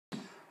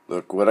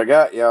Look what I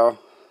got, y'all.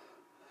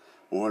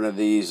 One of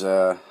these,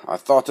 I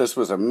thought this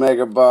was a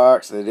mega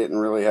box. They didn't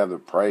really have the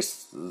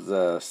price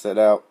set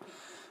out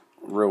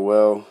real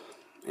well.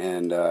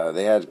 And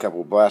they had a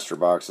couple blaster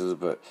boxes,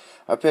 but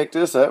I picked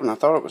this up and I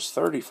thought it was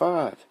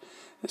 $35.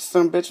 This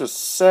son of a bitch was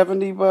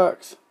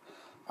 $70.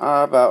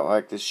 I about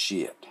like this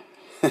shit.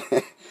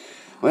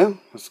 Well,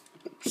 let's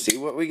see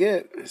what we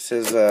get. It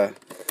says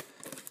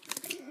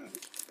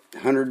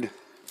 100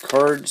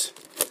 cards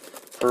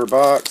per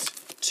box,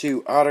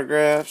 2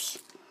 autographs.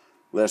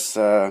 Let's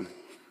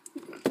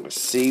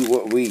see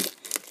what we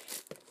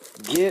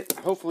get.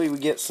 Hopefully we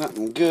get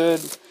something good.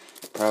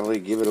 Probably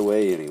give it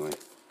away anyway.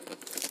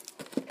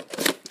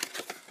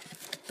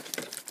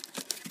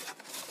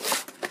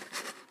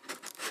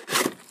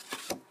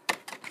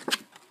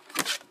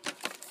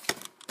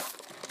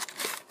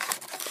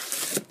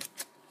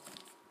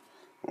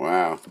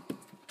 Wow.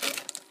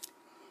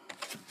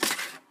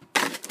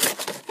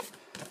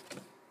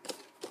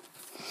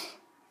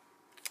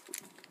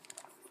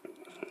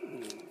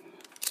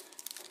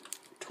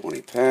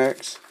 $20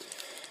 packs.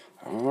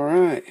 All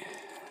right.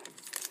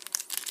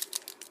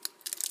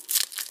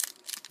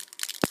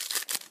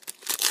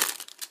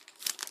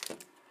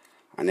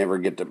 I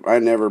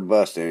never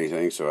bust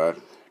anything, so I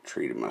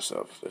treated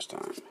myself this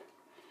time.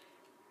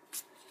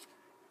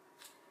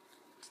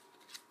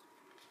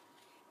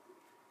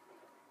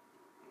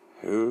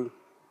 Who?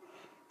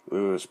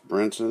 Lewis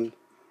Brinson.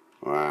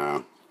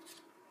 Wow.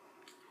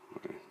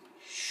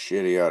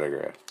 Shitty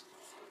autograph.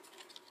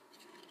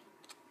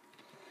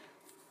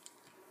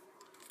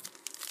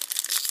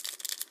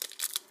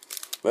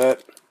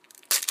 But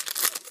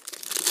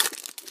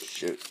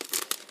shit,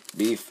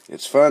 beef.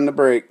 It's fun to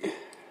break.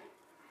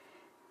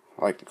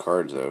 I like the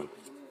cards though.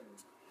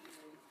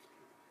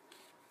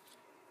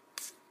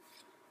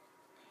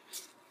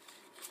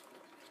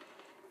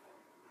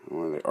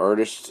 One of the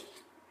artists.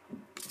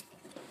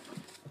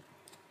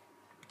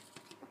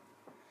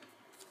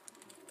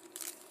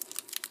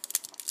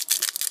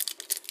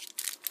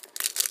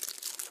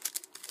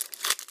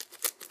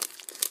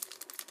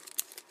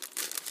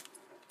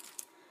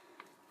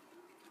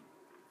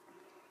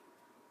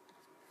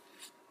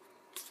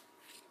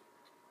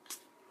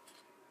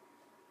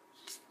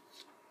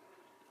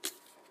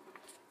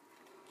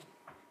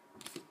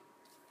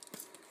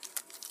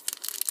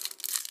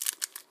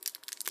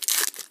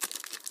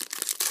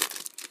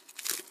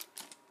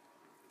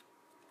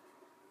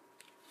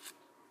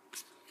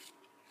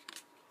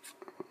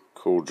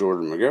 Cool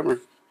Jordan Montgomery.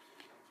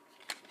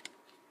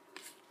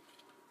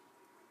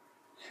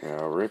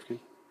 Cal Ripken.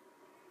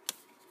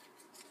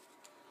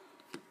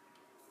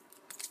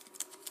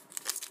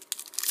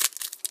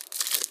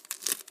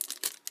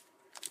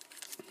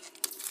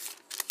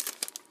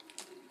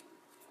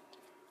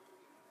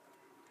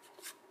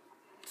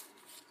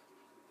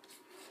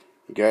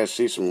 You guys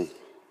see some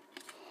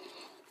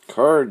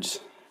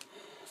cards?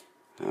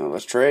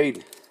 Let's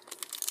trade.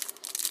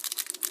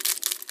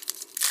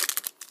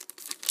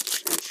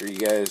 I'm sure you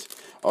guys,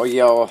 all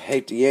y'all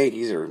hate the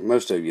Yankees, or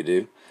most of you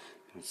do.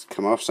 Let's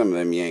come off some of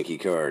them Yankee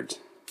cards.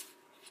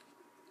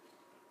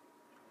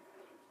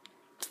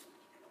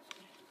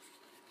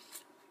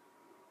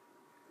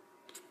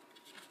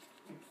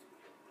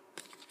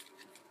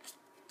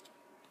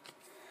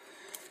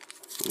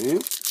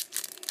 Yep.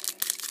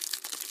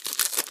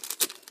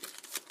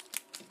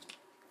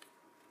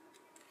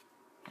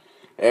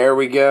 There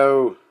we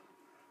go.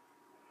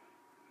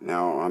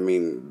 Now, I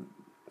mean,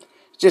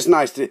 it's just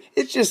nice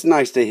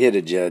to hit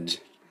a Judge.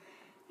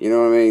 You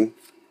know what I mean?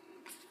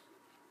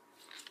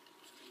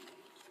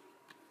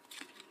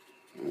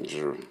 There's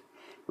a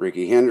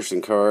Ricky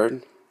Henderson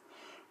card.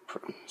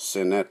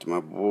 Send that to my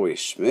boy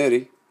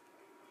Smitty.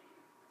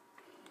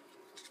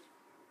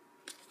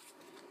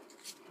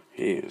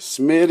 Yeah,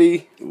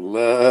 Smitty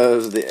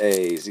loves the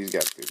A's. He's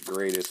got the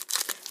greatest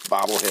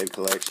bobblehead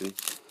collection.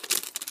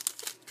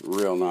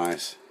 Real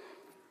nice.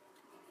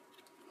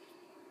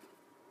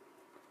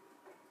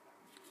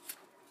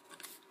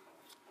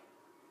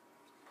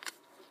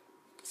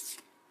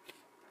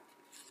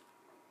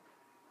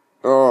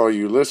 Oh,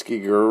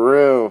 Yulieski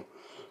Gurriel,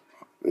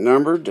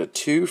 numbered to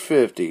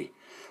 250.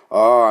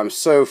 Oh, I'm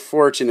so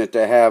fortunate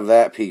to have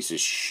that piece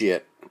of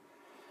shit.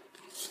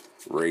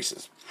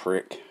 Racist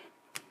prick.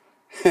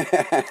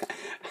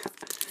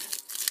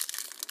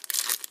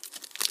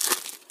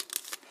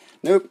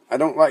 Nope, I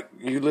don't like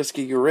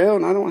Yulieski Gurriel,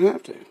 and I don't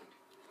have to.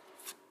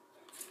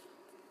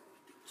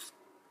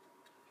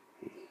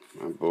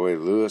 My boy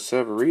Luis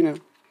Severino.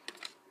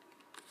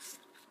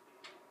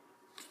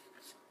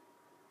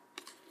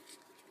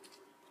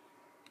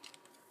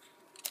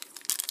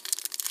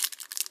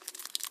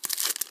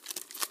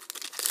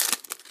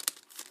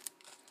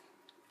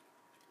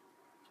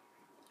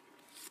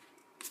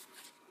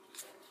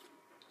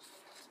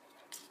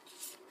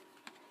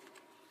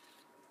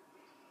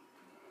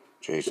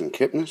 Jason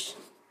Kipnis.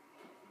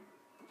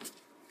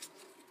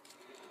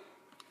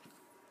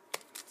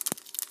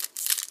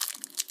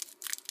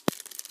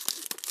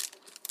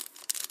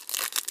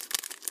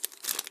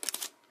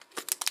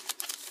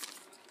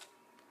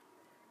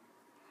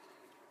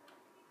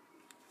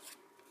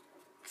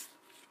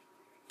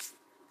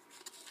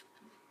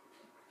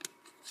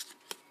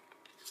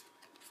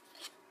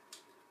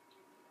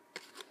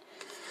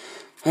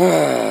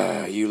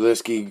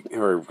 Uliski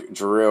or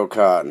Jarrell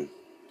Cotton.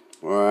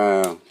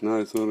 Wow,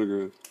 nice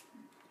autograph.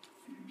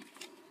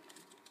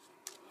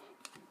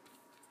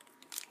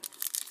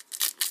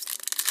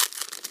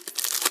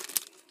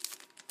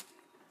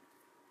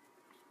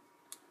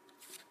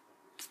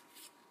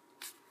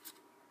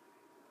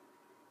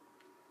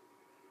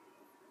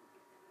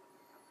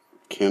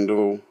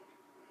 Kendall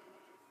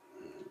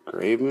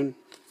Graveman.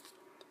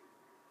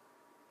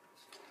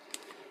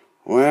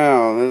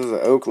 Wow, this is an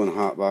Oakland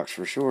hot box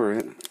for sure,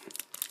 isn't it?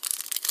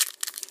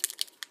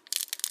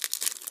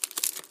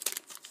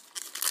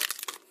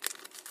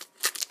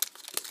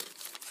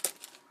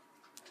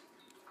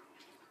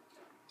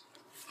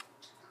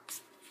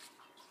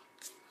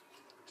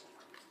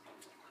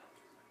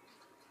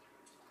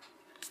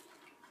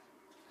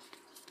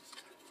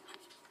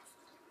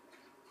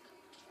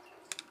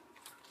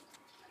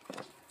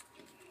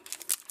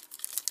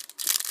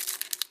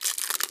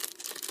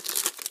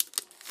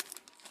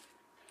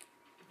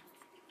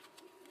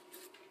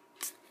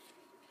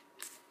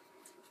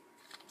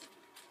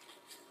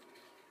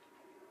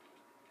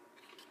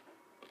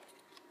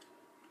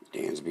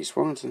 Dansby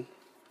Swanson.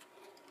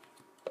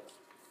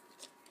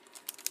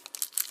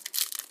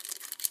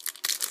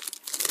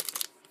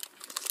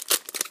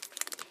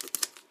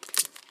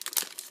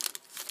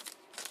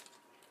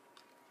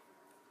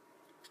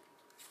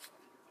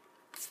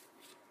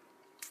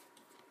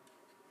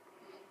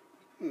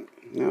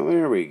 Now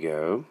there we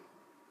go.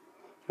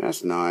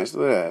 That's nice.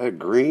 Look at that. A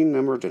green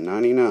number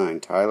 /99.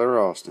 Tyler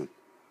Austin.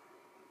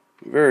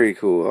 Very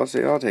cool. I'll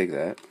take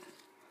that.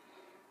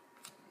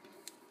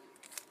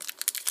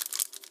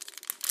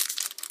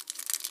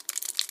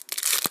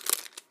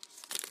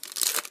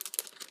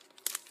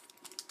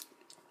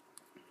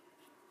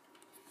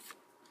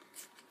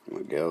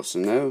 Miguel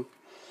Sano.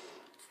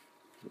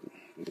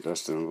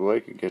 Dustin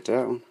Blake could get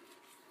that one.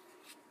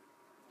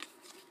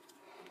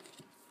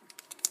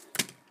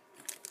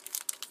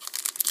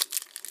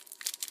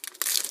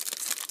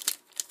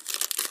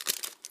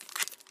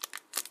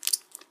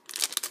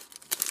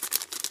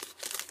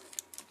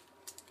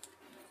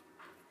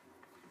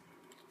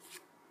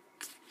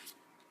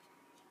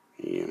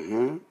 Ian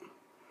Happ.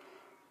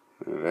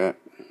 Look at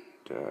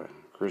that.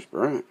 Chris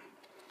Bryant.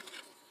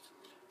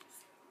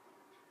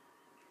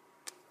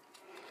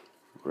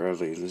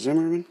 Bradley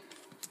Zimmerman.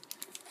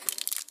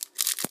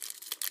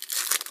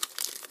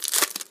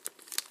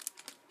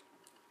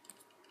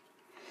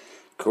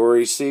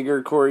 Corey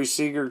Seager.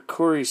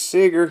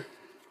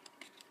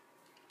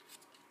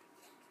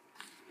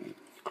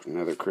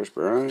 Another Chris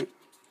Bryant.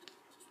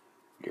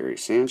 Gary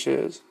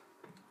Sanchez.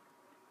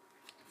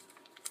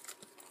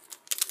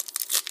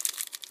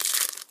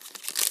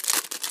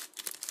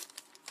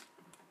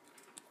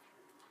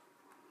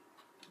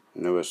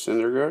 Noah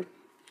Syndergaard.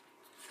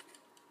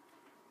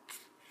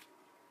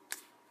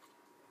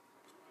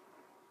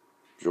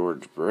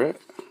 George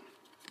Brett.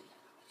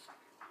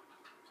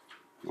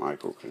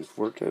 Michael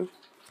Conforto.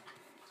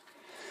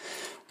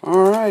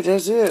 Alright,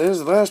 that's it. This is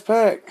the last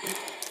pack.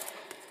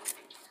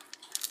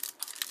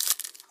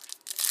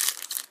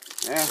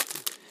 Yeah,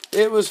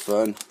 it was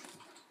fun.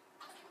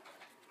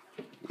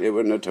 It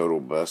wasn't a total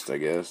bust, I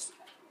guess.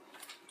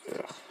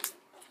 Ugh.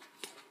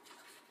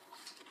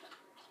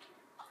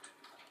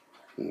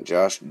 And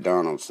Josh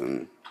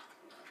Donaldson,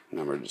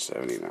 number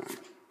 /79.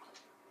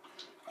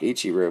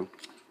 Ichiro.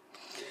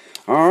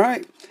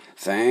 Alright,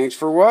 thanks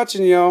for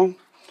watching, y'all.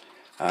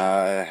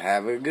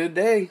 Have a good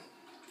day.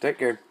 Take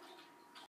care.